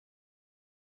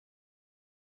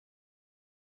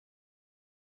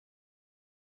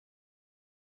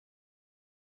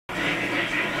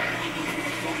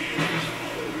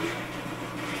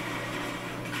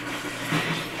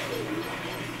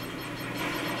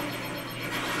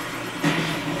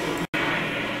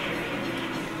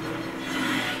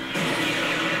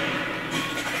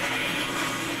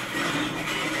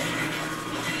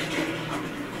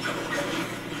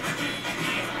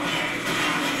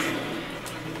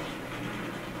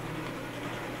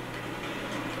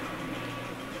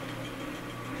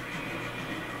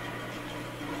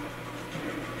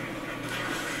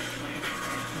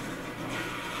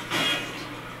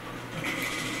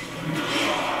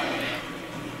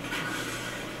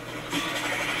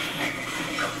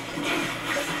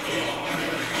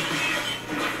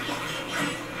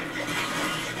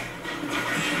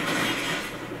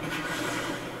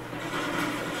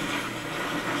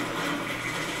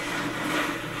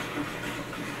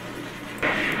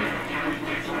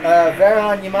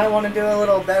Veron, you might want to do a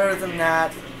little better than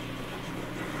that.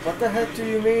 What the heck do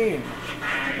you mean?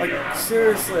 Like,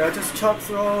 seriously, I just chopped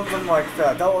through all of them like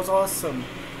that. That was awesome.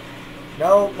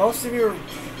 No, most of your...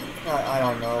 I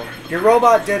don't know. Your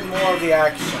robot did more of the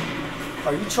action.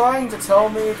 Are you trying to tell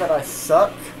me that I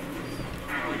suck?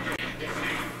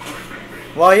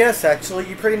 Well, yes, actually,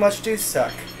 you pretty much do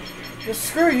suck. Just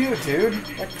screw you, dude.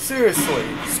 Like, seriously.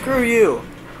 Screw you.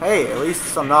 Hey, at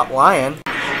least I'm not lying.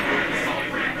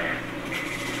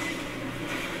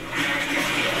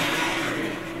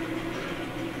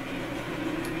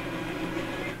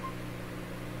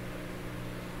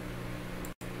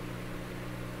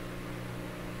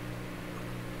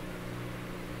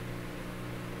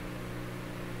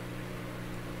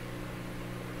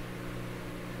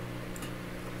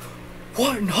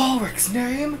 What in Ulrich's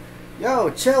name? Yo,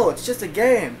 chill, it's just a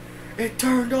game. It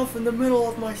turned off in the middle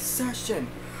of my session.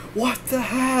 What the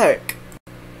heck?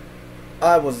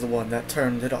 I was the one that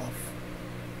turned it off.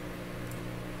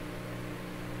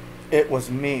 It was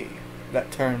me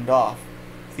that turned off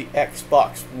the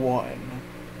Xbox One.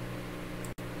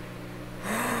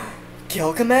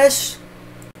 Gilgamesh?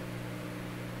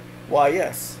 Why,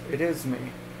 yes, it is me.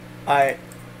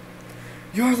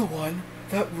 You're the one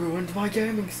that ruined my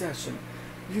gaming session.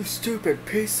 You stupid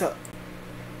piece of...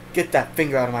 Get that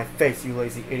finger out of my face, you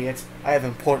lazy idiot. I have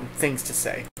important things to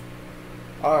say.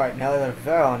 Alright, now that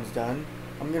Veron's done,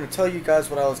 I'm gonna tell you guys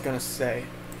what I was gonna say.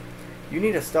 You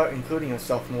need to start including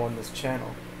yourself more on this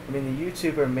channel. I mean, the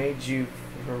YouTuber made you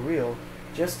for real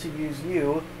just to use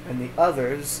you and the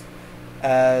others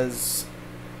as...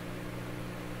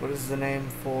 What is the name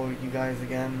for you guys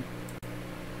again?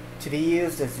 To be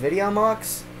used as video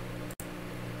mocks?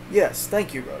 Yes,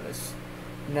 thank you, Rotis.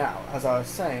 Now, as I was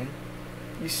saying,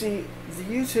 you see, the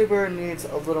YouTuber needs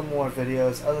a little more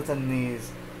videos other than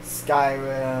these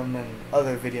Skyrim and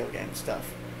other video game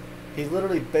stuff. He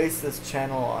literally based this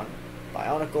channel on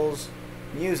Bionicles,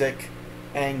 music,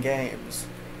 and games.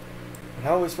 And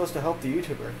how are we supposed to help the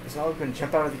YouTuber? It's not like we can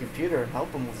jump out of the computer and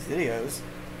help him with videos.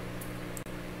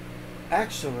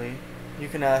 Actually, you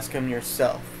can ask him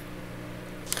yourself.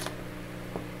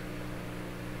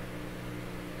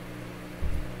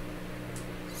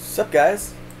 Sup,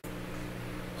 guys?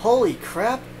 Holy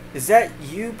crap, is that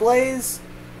you, Blaze?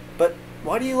 But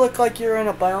why do you look like you're in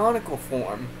a bionicle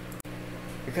form?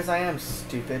 Because I am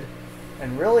stupid.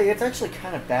 And really, it's actually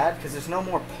kind of bad because there's no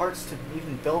more parts to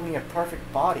even build me a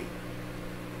perfect body.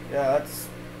 Yeah, that's...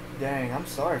 Dang, I'm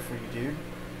sorry for you, dude.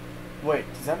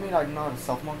 Wait, does that mean I'm not a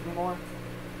self-monk anymore?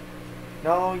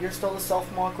 No, you're still the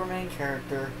self-monk main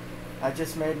character. I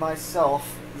just made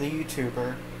myself the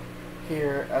YouTuber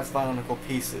here as Bionicle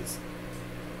pieces.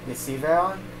 You see,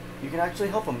 Veron? You can actually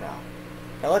help him now.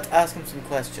 Now let's ask him some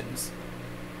questions.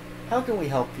 How can we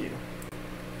help you?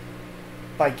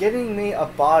 By getting me a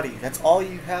body. That's all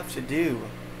you have to do.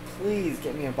 Please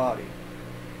get me a body.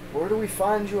 Where do we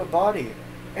find you a body?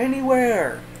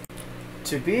 Anywhere!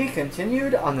 To be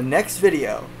continued on the next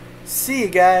video. See you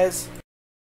guys!